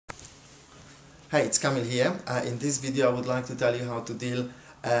Hey, it's Kamil here. In this video I would like to tell you how to deal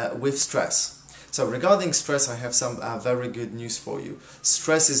with stress. So regarding stress, I have some very good news for you.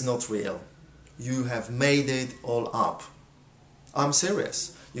 Stress is not real. You have made it all up. I'm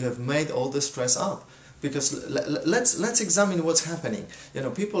serious. You have made all the stress up. Because let's examine what's happening. You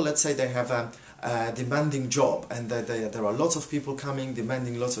know, people, let's say they have a demanding job, and there are lots of people coming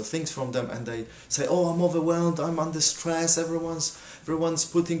demanding lots of things from them, and they say, oh, I'm overwhelmed, I'm under stress, everyone's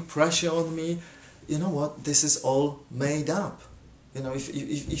putting pressure on me. You know what, this is all made up. You know,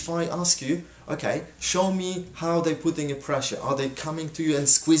 if I ask you, okay, show me how they're putting a pressure. Are they coming to you and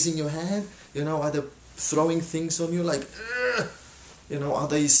squeezing your hand? You know, are they throwing things on you like, ugh! You know, are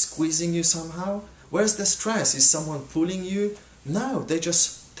they squeezing you somehow? Where's the stress? Is someone pulling you? No, they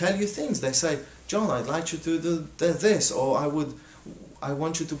just tell you things. They say, John, I'd like you to do this, or I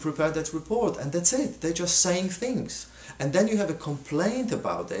want you to prepare that report, and that's it. They're just saying things. And then you have a complaint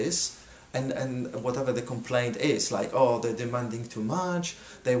about this, and whatever the complaint is, like, oh, they're demanding too much,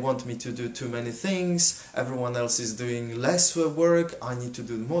 they want me to do too many things, everyone else is doing less work, I need to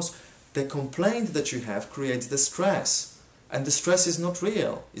do the most. The complaint that you have creates the stress. And the stress is not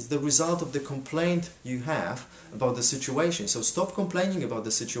real. It's the result of the complaint you have about the situation. So stop complaining about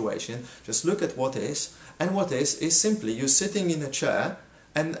the situation. Just look at what is. And what is simply you're sitting in a chair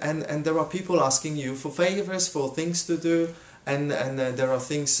and there are people asking you for favors, for things to do. And there are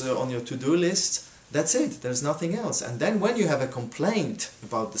things on your to-do list. That's it. There's nothing else. And then when you have a complaint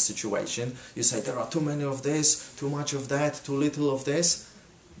about the situation, you say there are too many of this, too much of that, too little of this.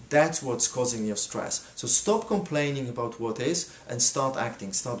 That's what's causing your stress. So stop complaining about what is and start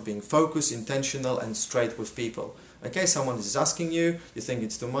acting. Start being focused, intentional, and straight with people. Okay, someone is asking you, you think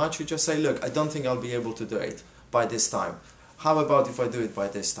it's too much, you just say, look, I don't think I'll be able to do it by this time. How about if I do it by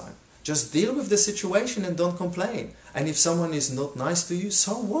this time? Just deal with the situation and don't complain. And if someone is not nice to you,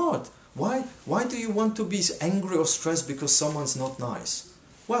 so what? Why do you want to be angry or stressed because someone's not nice?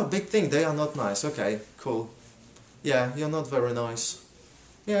 Well, big thing, they are not nice. Okay, cool. Yeah, you're not very nice.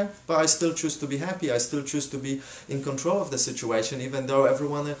 Yeah, but I still choose to be happy, I still choose to be in control of the situation, even though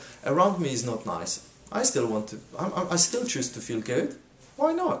everyone around me is not nice. I still choose to feel good.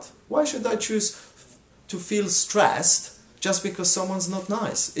 Why not? Why should I choose to feel stressed just because someone's not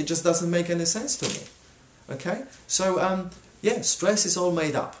nice? It just doesn't make any sense to me. Okay? So, yeah, stress is all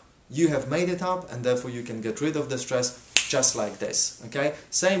made up. You have made it up, and therefore you can get rid of the stress just like this, okay?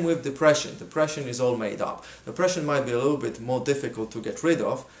 Same with depression. Depression is all made up. Depression might be a little bit more difficult to get rid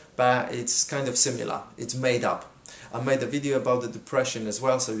of, but it's kind of similar. It's made up. I made a video about the depression as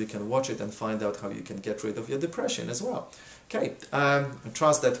well, so you can watch it and find out how you can get rid of your depression as well. Okay, I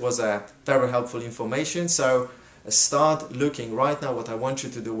trust that was a very helpful information. So start looking right now. What I want you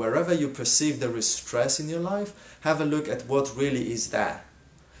to do, wherever you perceive there is stress in your life, have a look at what really is there.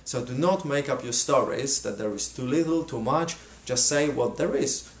 So do not make up your stories that there is too little, too much. Just say what there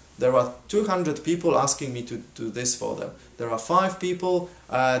is. There are 200 people asking me to do this for them. There are 5 people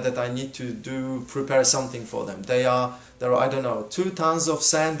that I need to prepare something for them. There are, I don't know, 2 tons of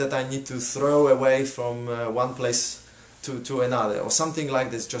sand that I need to throw away from one place to another, or something like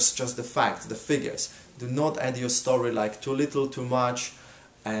this. Just the facts, the figures. Do not add your story like too little, too much,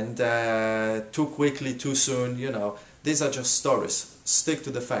 and too quickly, too soon. You know, these are just stories. Stick to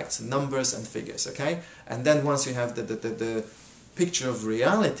the facts, numbers and figures, okay? And then once you have the picture of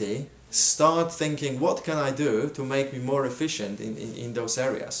reality, start thinking, what can I do to make me more efficient in those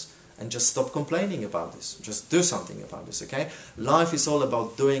areas? And just stop complaining about this. Just do something about this, okay? Life is all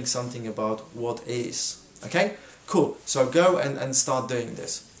about doing something about what is, okay? Cool. So go and start doing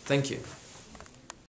this. Thank you.